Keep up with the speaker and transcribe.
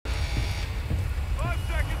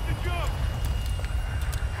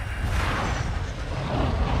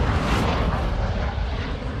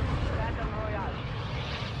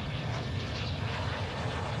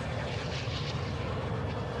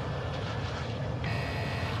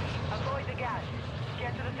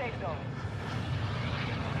safe zone.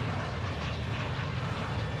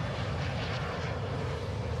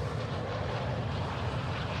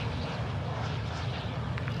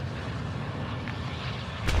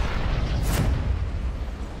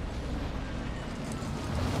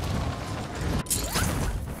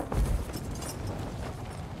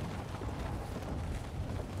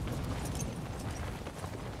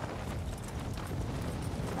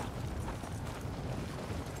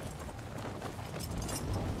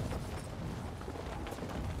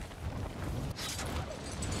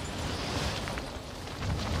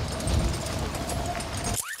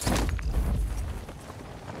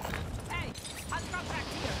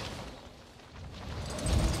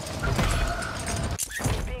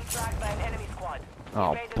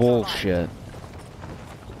 Oh, bullshit.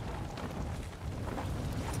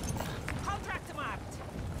 Contract marked.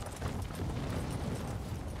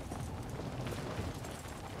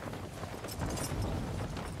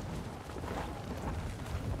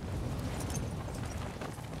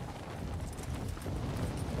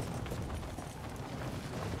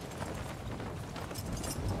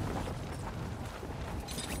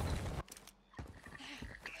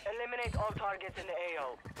 Eliminate all targets in the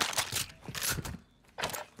AO.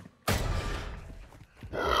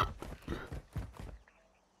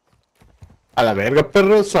 A la verga,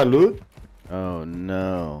 perro, salud. Oh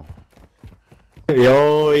no.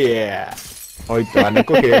 Oh yeah. Hoy te van a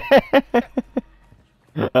coger.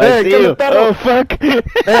 I Hey, see come you. on, perro. Oh fuck.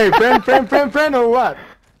 Hey, friend, or what?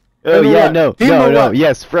 Oh Friend or yeah, what? no, Team no, or no. what?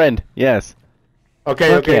 Yes, friend. Yes. Okay,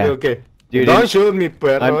 Fuck okay, yeah. okay. Dude, Don't shoot me,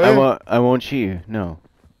 perro, I won't shoot you. No.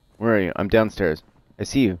 Where are you? I'm downstairs. I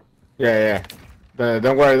see you. Yeah.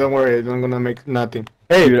 Don't worry. I'm gonna make nothing.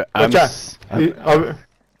 Hey, Dude, watch out.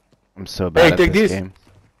 I'm so bad Hey, at take this this. game.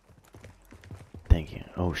 Thank you.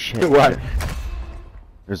 Oh shit. What?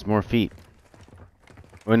 There's more feet.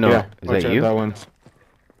 Oh no, Yeah, is watch that out, you? that one.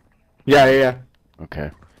 Yeah.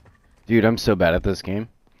 Okay. Dude, I'm so bad at this game.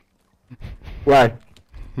 Why?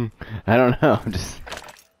 I don't know. I'm just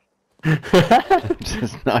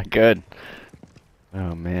not good.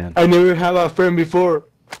 Oh man. I never had a friend before.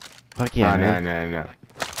 Fuck yeah, man. No.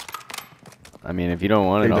 I mean, if you don't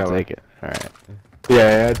want it, Take I'll that one. take it. All right.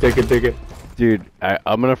 Yeah, take it. Dude,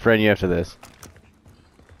 I'm gonna friend you after this.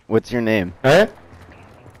 What's your name? Eh?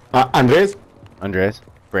 Andres? Andres?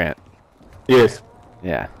 Brant. Yes.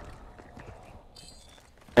 Yeah.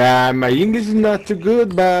 My English is not too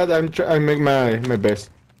good, but I make my best.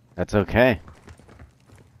 That's okay.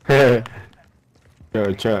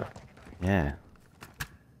 Ciao. Yeah.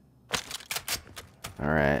 All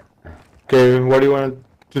right. Okay, what do you want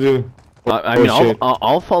to do? I mean, shit.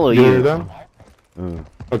 I'll follow You're you. done? Ooh.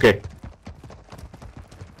 Okay.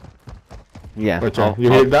 Yeah. Watch out.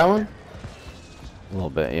 You hit that one? A little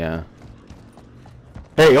bit, yeah.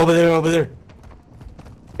 Hey, over there.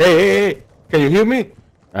 Hey. Can you hear me?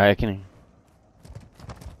 I can.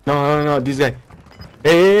 No, this guy.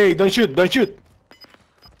 Hey, don't shoot.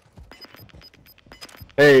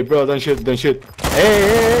 Hey, bro, don't shoot.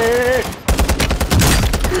 Hey.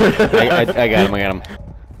 I got him.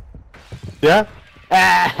 Yeah?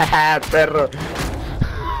 Ah, perro.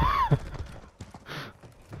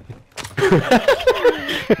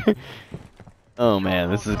 Oh man,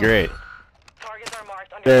 this is great. Targets are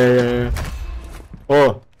marked under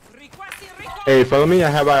Oh, Requesting recon. hey, follow me. I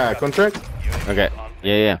have a contract. Okay.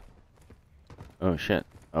 Yeah. Oh shit.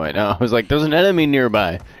 Oh wait, no. I was like, there's an enemy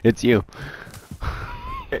nearby. It's you.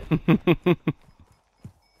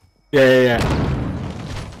 Yeah.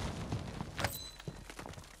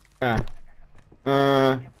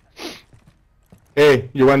 Hey,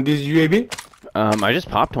 you want this UAV? I just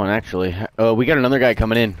popped one actually. Oh, we got another guy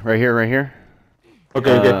coming in. Right here.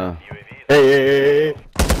 Okay. Hey.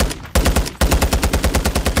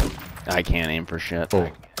 I can't aim for shit. Oh.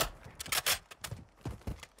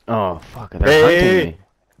 Oh fuck, they're hunting me.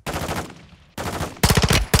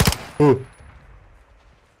 Ooh.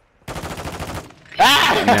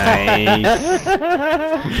 Nice.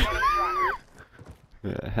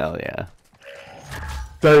 Hell yeah.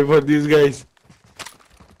 Sorry for these guys.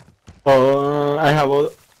 Oh, I have all.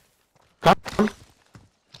 Come.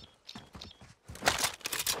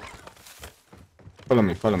 Follow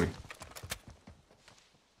me.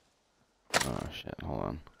 Oh shit, hold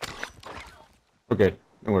on. Okay,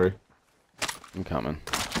 don't worry. I'm coming.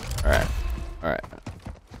 Alright.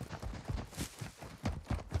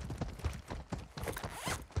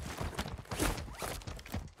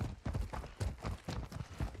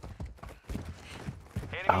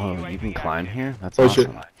 Oh, you can climb here? That's Oh,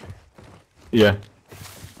 awesome. shit. Yeah.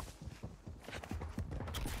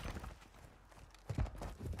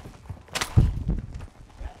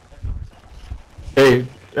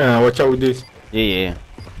 Watch out with this. Yeah, yeah, yeah.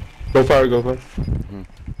 Go far, go far. Mhm.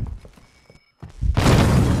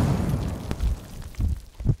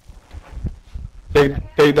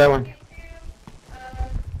 Take that one.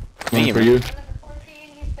 Me, One for man. you.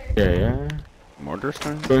 Yeah, yeah. Mortar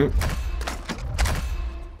storm? Going.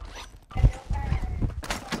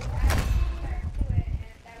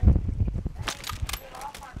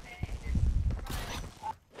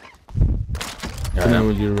 Yeah, Now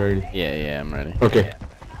you're ready. yeah, yeah, I'm ready. Okay.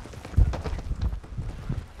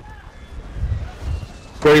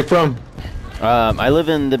 Where are you from? I live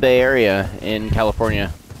in the Bay Area in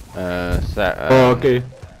California. Oh, okay.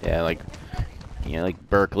 Yeah, like, you know, like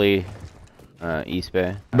Berkeley, East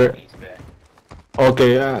Bay. But,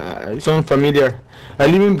 okay, it sounds familiar. I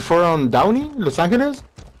live in before on Downey, Los Angeles.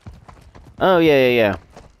 Oh, yeah, yeah, yeah.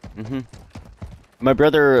 Mhm. My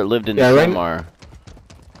brother lived in Yeah, right. Silmar.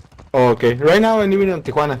 Oh, okay. Right now I'm living in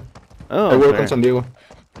Tijuana. Oh, I work fair. on San Diego.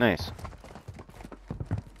 Nice.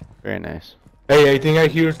 Very nice. Hey, I think I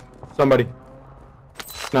hear somebody.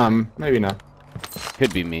 No, maybe not.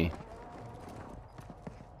 Could be me.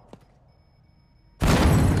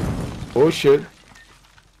 Oh shit.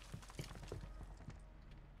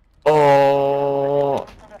 Oh,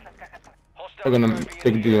 I'm gonna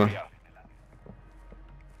take the one.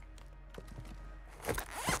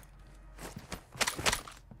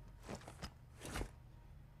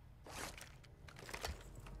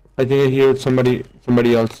 I think I hear somebody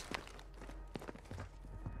else.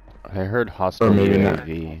 I heard hostile Or maybe not.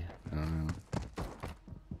 UAV. I don't know.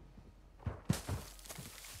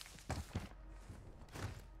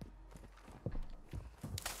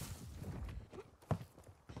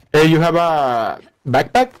 Hey, you have a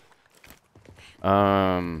backpack?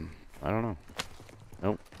 I don't know.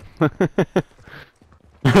 Nope.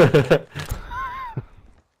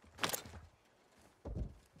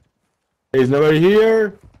 There's nobody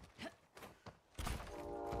here.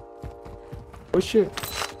 Oh shit.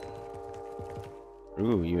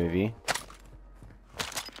 Ooh, UAV.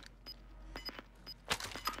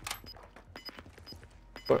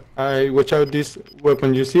 But I watch out this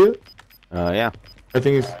weapon. You see it? Yeah. I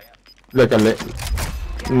think it's like a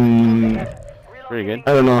Pretty good.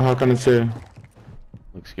 I don't know how can I say.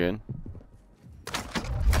 Looks good.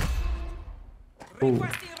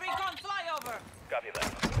 Requesting recon flyover. Copy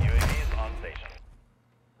that. UAV is on station.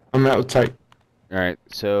 I'm outside. Alright,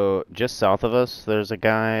 so just south of us, there's a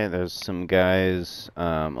guy. There's some guys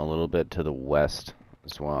a little bit to the west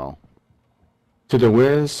as well. To the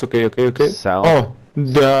west. Okay, okay, okay. South. Oh,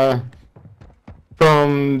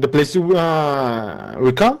 from the place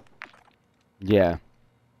we come. Yeah.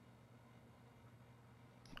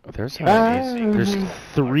 There's Ah. there's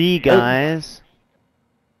 3 guys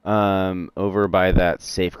over by that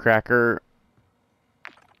safecracker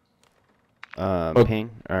ping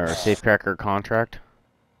or safecracker contract.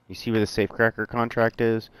 You see where the safecracker contract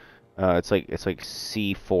is? It's like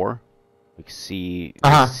C4. Like C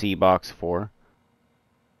box 4.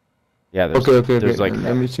 Yeah, there's Okay. there's like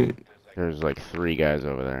Let me see. there's like 3 guys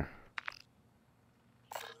over there.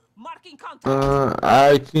 Marking contact.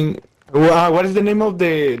 I think. What is the name of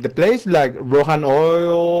the place? Like Rohan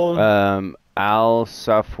Oil. Al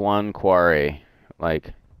Safwan Quarry,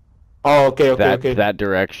 like Oh, okay. that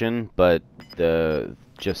direction, but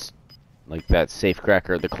just like that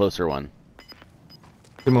safecracker, the closer one.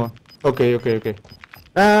 Come on. Okay. We're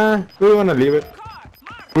gonna leave it. Car,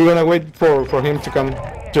 mark. We're gonna wait for him to come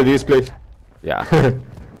to this place. Yeah.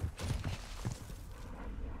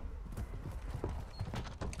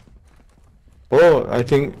 Oh, I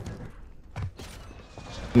think.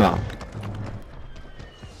 No.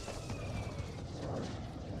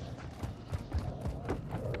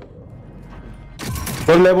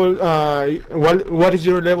 What level? What is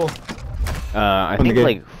your level? I On the think game.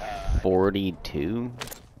 like 42.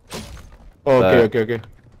 Oh, But- okay.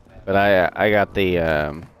 But I got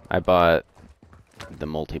I bought the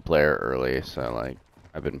multiplayer early, so like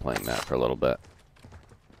I've been playing that for a little bit.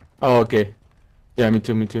 Oh, okay. Yeah, me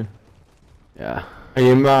too. Yeah. I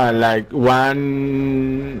am like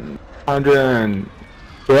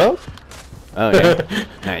 112. Oh yeah.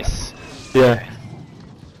 Nice. Yeah.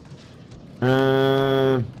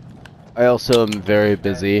 I also am very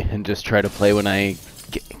busy and just try to play when I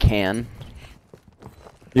can.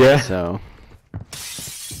 Yeah. So.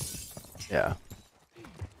 Yeah.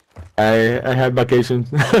 I have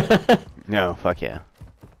vacations. No, fuck yeah.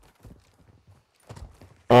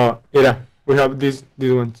 Oh, yeah. We have these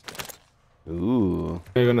ones. Ooh.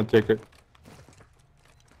 I'm gonna take it.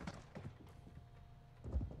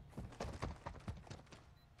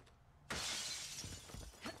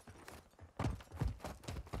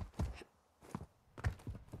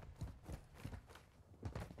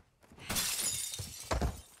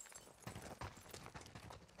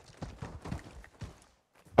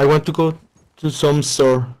 want to go to some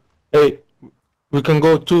store. Hey, we can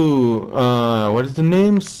go to what is the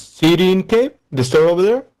name? City in Cape? The store over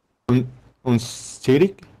there? On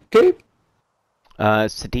City Cape?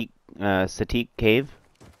 Satik Cave?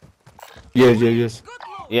 Yes, yes, yes. Good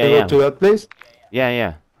loot. Yeah, Can we go to yeah. that place?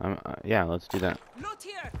 Yeah. Yeah, let's do that. Loot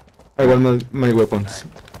here. I want my weapons.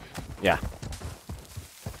 Yeah.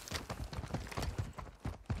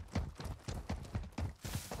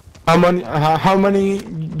 How many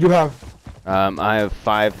you have? I have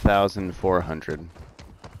 5,400.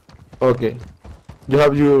 Okay. You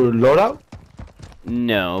have your loadout?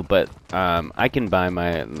 No, but I can buy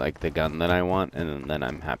my the gun that I want, and then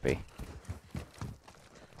I'm happy.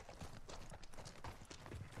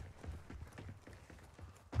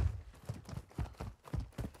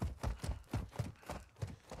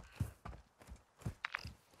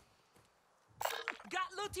 Got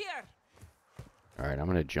loot here. All right, I'm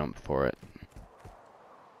gonna jump for it.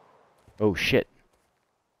 Oh shit!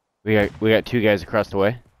 We got two guys across the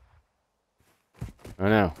way. Oh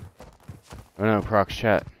no! Oh no, Proc's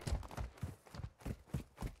chat.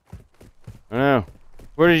 Oh no!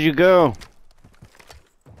 Where did you go?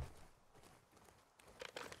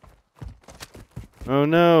 Oh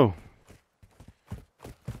no!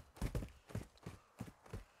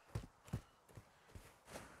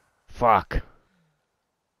 Fuck.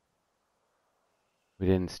 We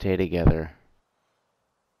didn't stay together.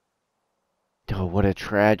 Oh, what a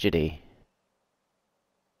tragedy.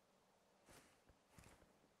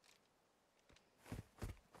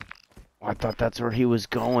 Oh, I thought that's where he was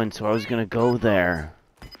going, so I was gonna go there.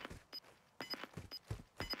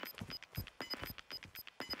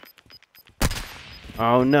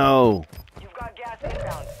 Oh no! You've got gas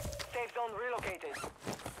inbound. Safe zone relocated.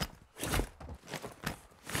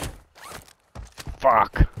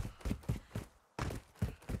 Fuck.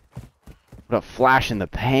 What a flash in the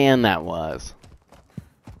pan that was.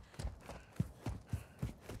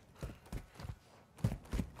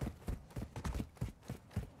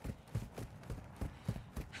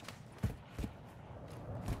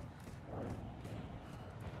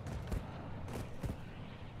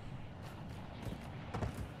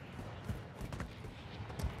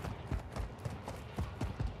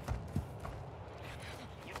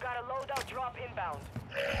 You've got a loadout drop inbound.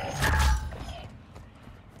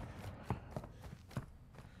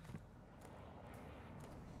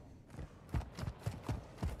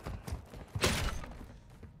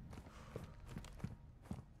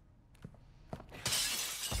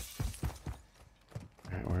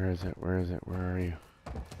 Alright, where is it? Where is it? Where are you?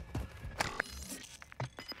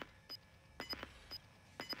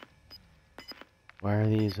 Why are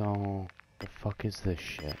these all... The fuck is this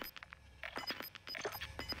shit?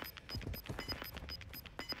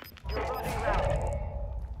 You're losing ground.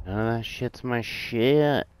 None of that shit's my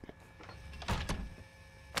shit.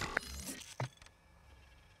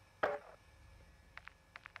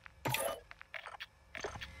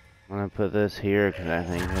 I'm gonna put this here because I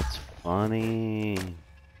think it's funny.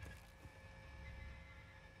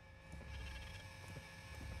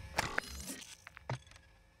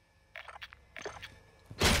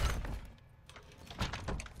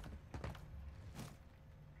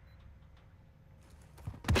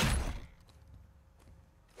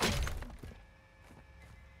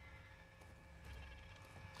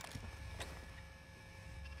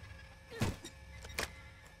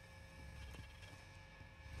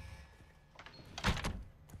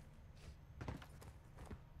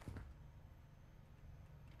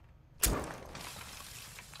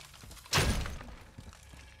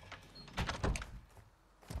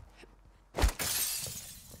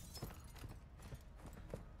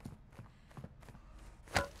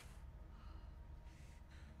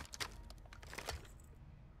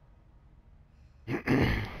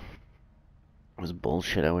 It was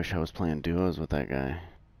bullshit. I wish I was playing duos with that guy.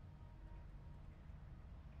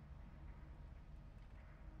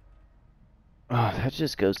 Oh, that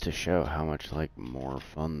just goes to show how much more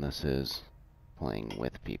fun this is playing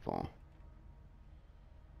with people.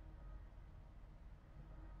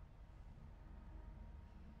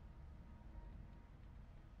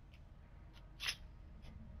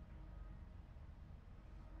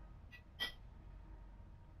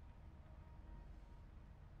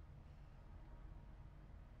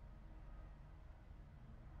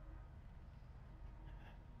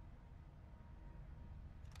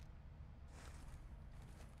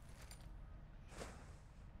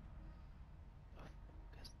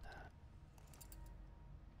 What is that?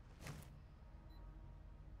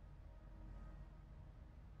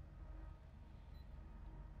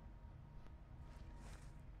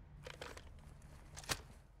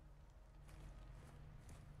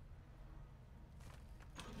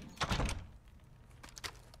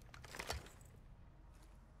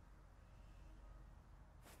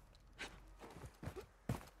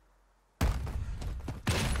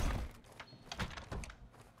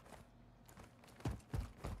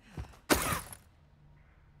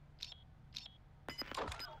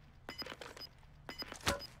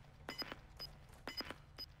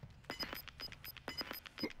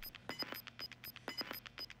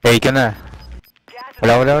 Hey, ¿qué onda? Gas is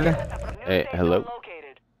Hola, hola, hola. New Hey, safe hello. zone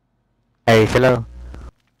located. Hey, hello.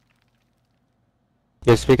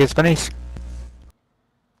 You speak Spanish?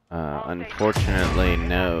 Unfortunately,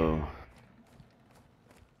 no.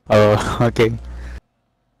 Oh, okay.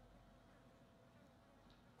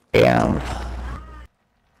 Damn.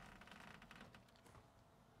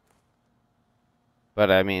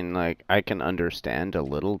 But I mean, like, I can understand a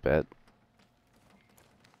little bit.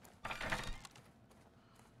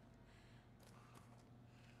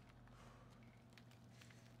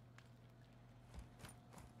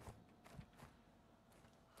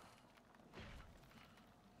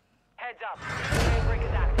 Heads up. Daybreak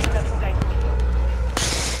is active. That's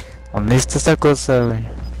dangerous. ¿Dónde está esta cosa, güey?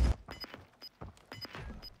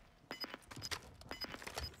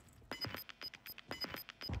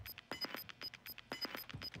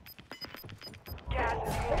 Gas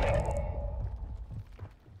is moving.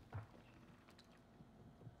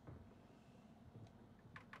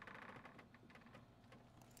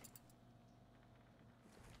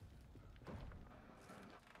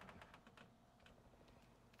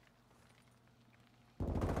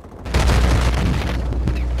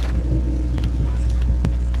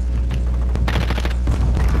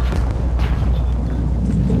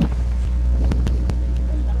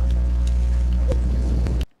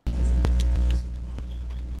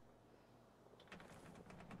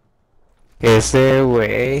 Ese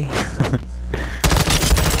güey.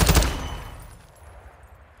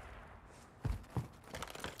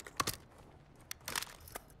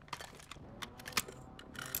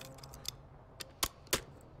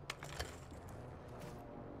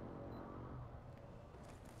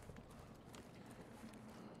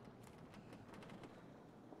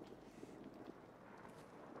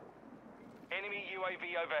 Enemy UAV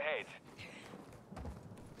overhead.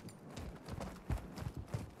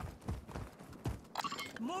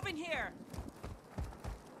 Moving here.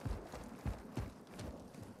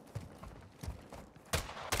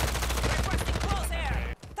 Requesting close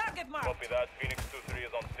air. Target mark. Copy that. Phoenix 2-3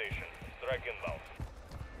 is on station. Strike inbound.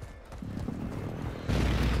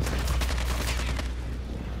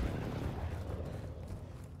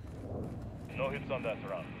 No hits on that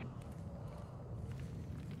round.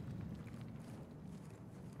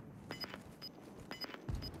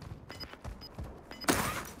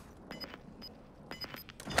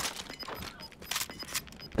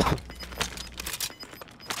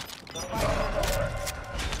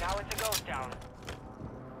 Now it's a ghost town.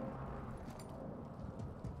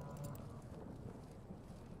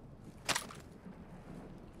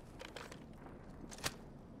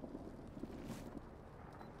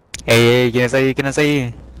 Ey, ¿quién es ahí? ¿Quién es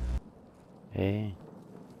ahí? Hey.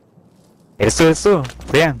 ¿Eres tú? ¿Eres tú?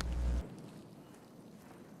 Vean.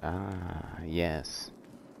 Ah, yes.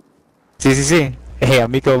 Sí, sí, sí.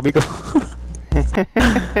 Amigo, amigo.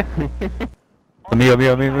 Amigo,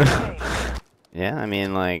 amigo, amigo. Yeah, I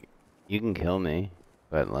mean, like, you can kill me,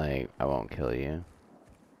 but, like, I won't kill you.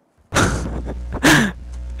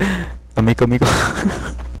 Amigo, amigo.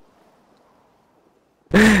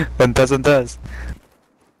 ¿Cuántas, cuántas?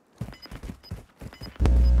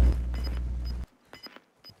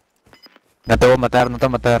 No te voy a matar, no te voy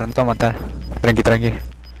a matar, no te voy a matar. Tranqui, tranqui.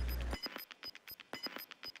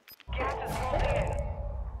 Gas is closing in.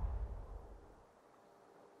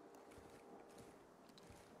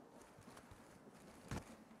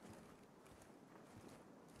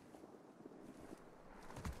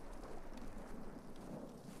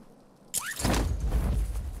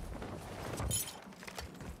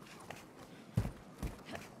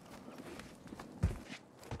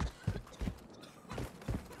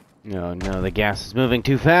 No, no, the gas is moving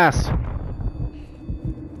too fast.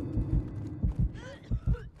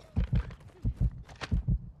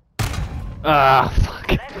 Ah,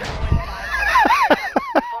 fuck. Let's go inside.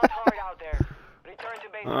 Fought hard out there. Return to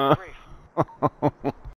base for brief.